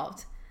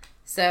involved.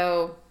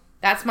 So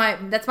that's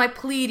my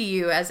plea to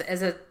you as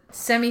a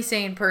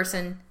semi-sane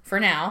person for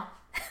now.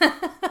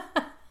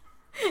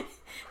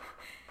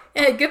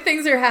 Yeah, good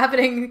things are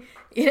happening.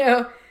 We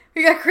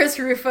got Chris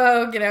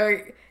Rufo,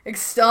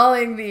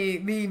 extolling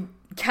the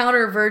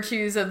counter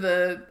virtues of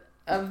the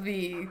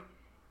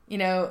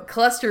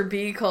cluster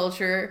B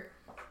culture.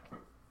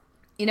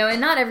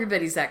 And not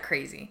everybody's that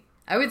crazy.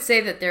 I would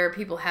say that there are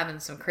people having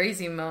some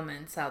crazy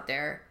moments out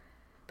there,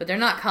 but they're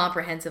not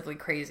comprehensively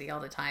crazy all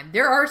the time.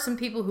 There are some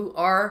people who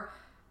are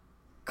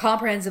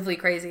comprehensively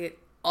crazy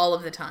all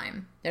of the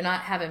time. They're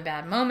not having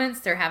bad moments,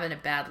 they're having a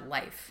bad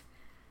life.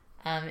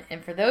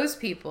 And for those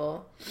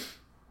people,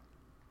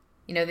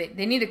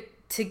 they need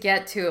to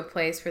get to a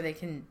place where they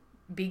can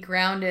be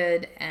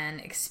grounded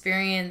and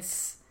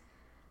experience,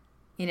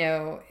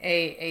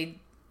 a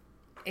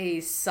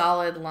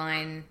solid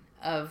line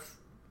of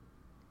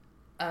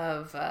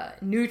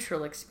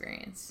neutral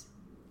experience.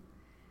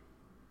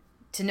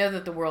 To know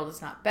that the world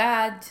is not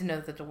bad, to know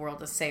that the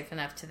world is safe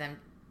enough to them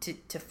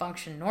to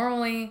function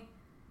normally,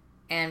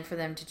 and for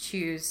them to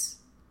choose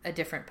a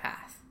different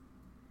path.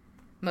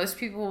 Most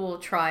people will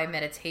try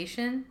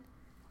meditation.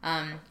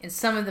 In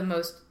some of the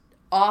most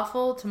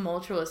awful,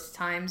 tumultuous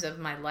times of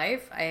my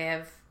life, I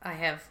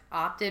have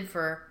opted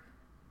for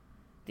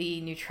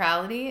the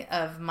neutrality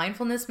of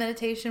mindfulness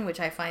meditation, which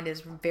I find is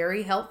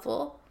very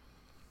helpful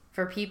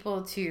for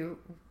people to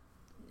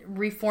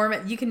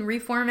reformat. You can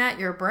reformat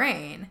your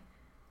brain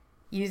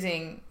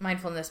using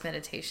mindfulness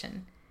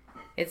meditation.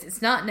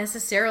 It's not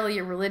necessarily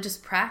a religious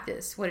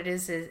practice. What it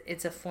is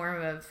it's a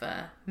form of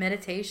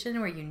meditation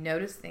where you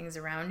notice things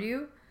around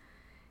you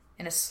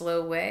in a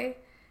slow way.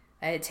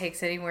 It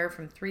takes anywhere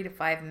from 3 to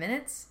 5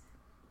 minutes.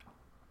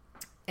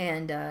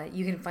 And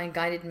you can find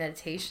guided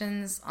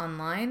meditations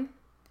online,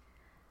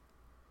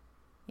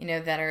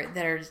 that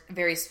are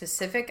very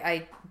specific.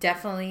 I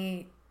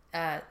definitely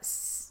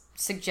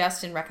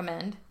suggest and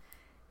recommend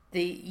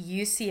the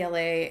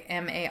UCLA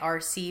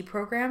MARC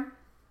program,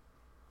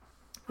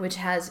 which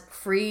has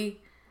free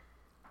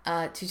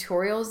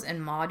tutorials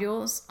and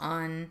modules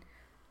on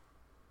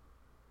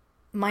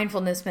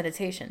mindfulness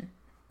meditation.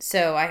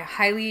 So I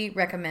highly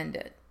recommend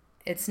it.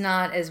 It's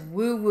not as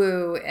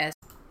woo-woo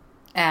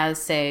as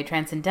say,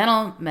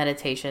 transcendental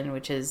meditation,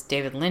 which is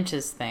David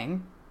Lynch's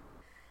thing,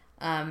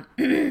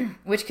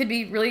 which could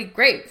be really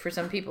great for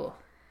some people.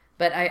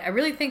 But I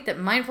really think that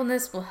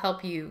mindfulness will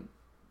help you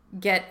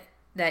get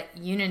that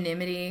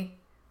unanimity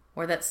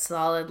or that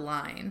solid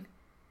line.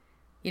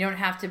 You don't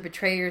have to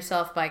betray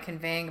yourself by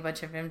conveying a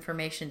bunch of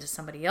information to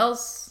somebody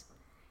else,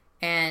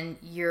 and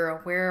you're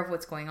aware of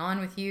what's going on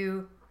with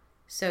you,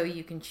 so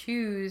you can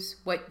choose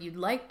what you'd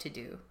like to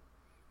do.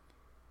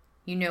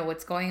 You know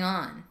what's going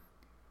on.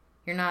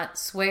 You're not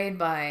swayed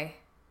by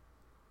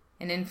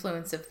an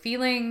influence of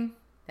feeling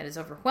that is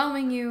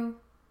overwhelming you.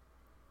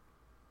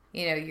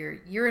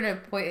 You're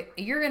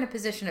in a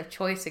position of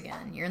choice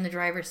again. You're in the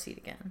driver's seat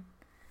again.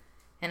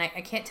 And I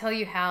can't tell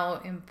you how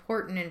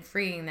important and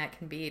freeing that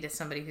can be to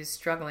somebody who's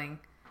struggling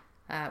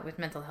with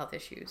mental health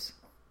issues.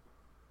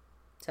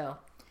 So,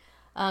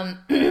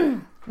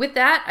 with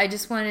that, I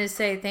just wanted to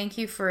say thank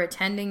you for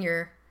attending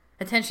your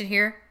attention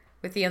here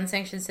with the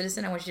Unsanctioned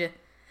Citizen. I want you to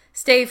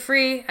stay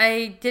free.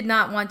 I did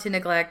not want to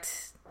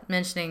neglect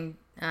mentioning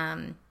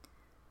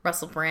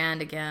Russell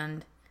Brand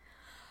again.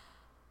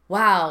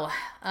 Wow.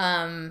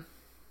 I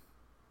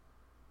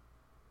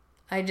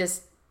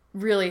just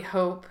really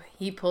hope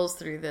he pulls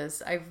through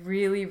this. I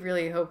really,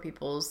 really hope he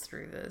pulls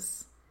through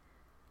this.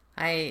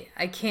 I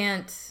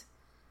can't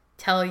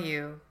tell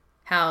you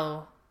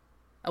how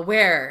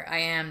aware I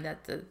am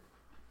that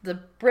the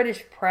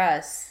British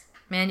press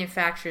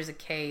manufactures a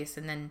case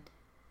and then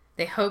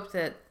they hope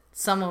that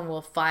someone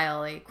will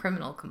file a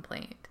criminal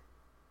complaint.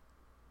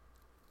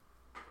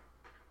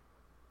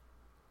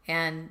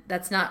 And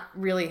that's not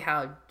really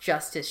how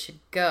justice should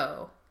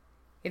go.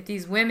 If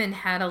these women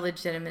had a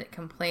legitimate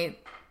complaint,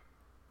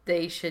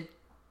 they should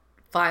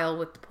file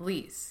with the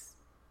police.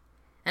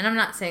 And I'm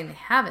not saying they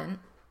haven't.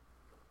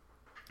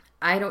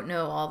 I don't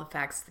know all the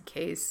facts of the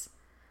case.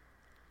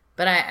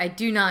 But I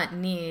do not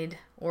need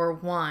or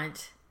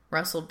want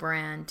Russell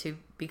Brand to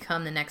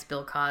become the next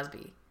Bill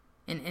Cosby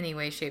in any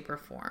way, shape, or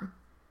form.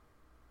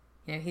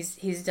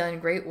 He's done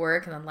great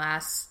work in the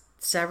last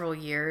several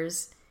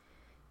years.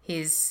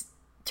 He's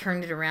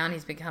turned it around.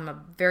 He's become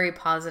a very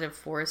positive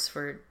force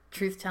for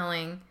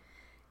truth-telling.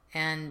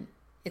 And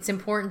it's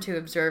important to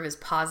observe his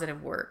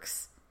positive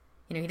works.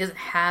 You know, he doesn't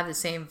have the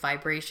same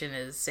vibration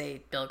as,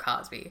 say, Bill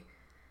Cosby.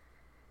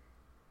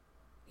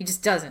 He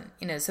just doesn't,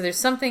 you know. So there's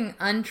something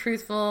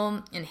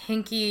untruthful and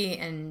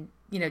hinky and,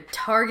 you know,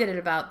 targeted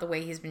about the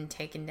way he's been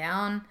taken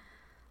down.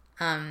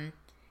 And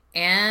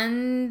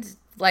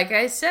like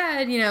I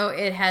said, you know,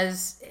 it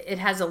has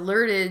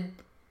alerted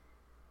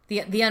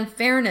the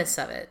unfairness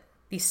of it.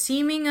 The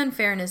seeming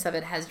unfairness of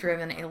it has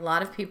driven a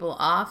lot of people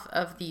off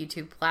of the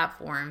YouTube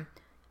platform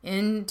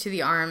into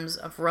the arms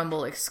of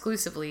Rumble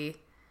exclusively.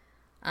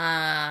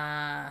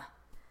 That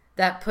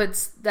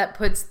puts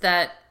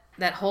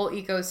that whole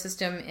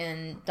ecosystem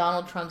in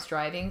Donald Trump's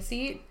driving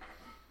seat.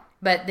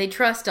 But they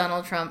trust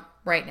Donald Trump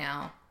right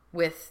now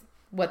with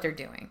what they're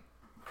doing.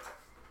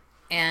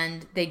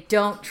 And they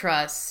don't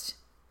trust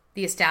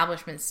the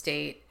establishment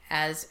state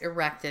as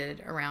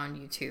erected around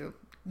YouTube.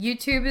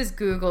 YouTube is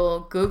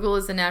Google. Google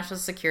is the national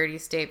security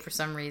state for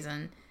some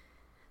reason.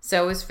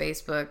 So is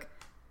Facebook.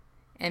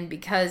 And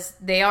because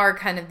they are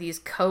kind of these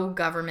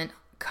co-governing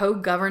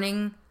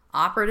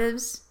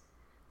operatives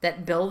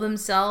that bill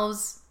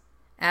themselves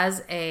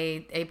as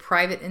a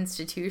private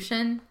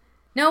institution,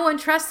 no one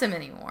trusts them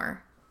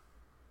anymore.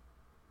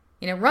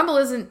 You know, Rumble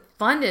isn't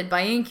funded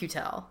by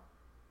In-Q-Tel.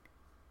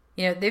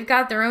 You know, they've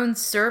got their own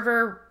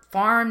server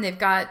farm. They've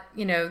got,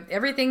 you know,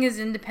 everything is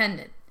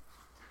independent.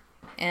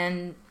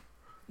 And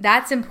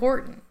that's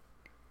important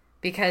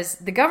because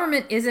the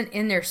government isn't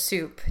in their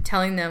soup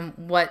telling them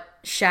what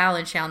shall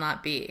and shall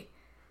not be.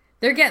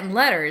 They're getting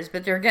letters,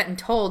 but they're getting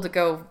told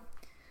to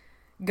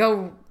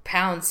go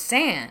pound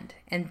sand.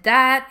 And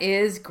that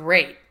is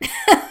great.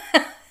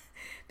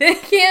 They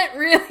can't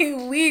really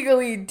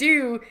legally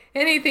do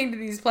anything to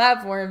these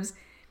platforms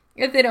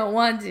if they don't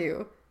want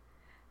to.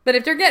 But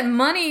if they're getting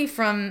money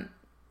from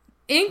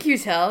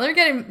In-Q-Tel,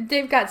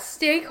 they've got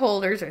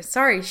shareholders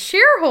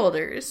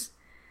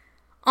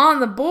on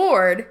the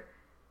board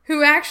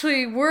who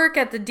actually work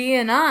at the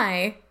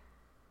DNI,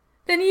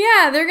 then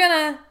yeah, they're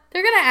gonna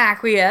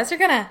acquiesce. They're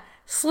gonna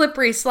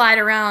slippery slide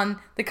around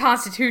the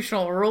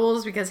constitutional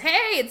rules because,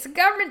 hey, it's the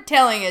government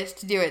telling us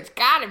to do it. It's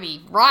gotta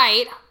be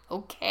right,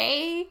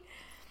 okay?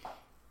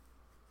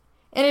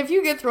 And if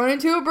you get thrown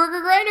into a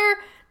burger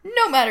grinder,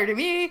 no matter to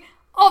me,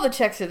 all the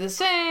checks are the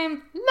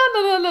same. La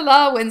la la la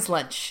la, wins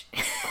lunch.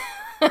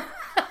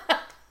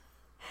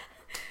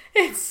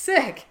 It's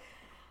sick.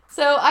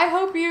 So I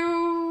hope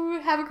you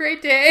have a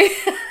great day.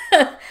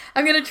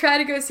 I'm going to try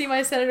to go see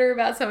my senator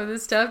about some of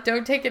this stuff.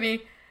 Don't take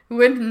any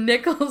wooden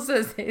nickels,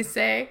 as they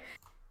say.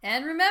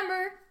 And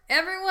remember,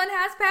 everyone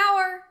has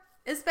power,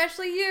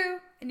 especially you,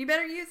 and you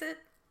better use it.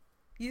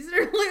 Use it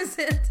or lose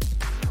it.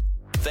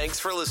 Thanks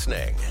for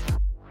listening.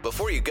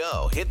 Before you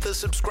go, hit the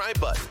subscribe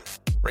button.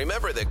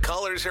 Remember that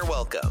callers are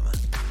welcome.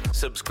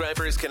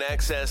 Subscribers can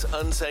access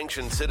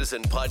Unsanctioned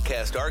Citizen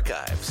podcast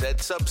archives at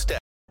Substack.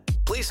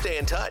 Please stay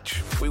in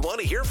touch. We want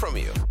to hear from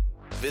you.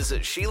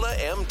 Visit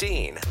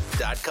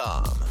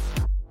SheilaMDean.com.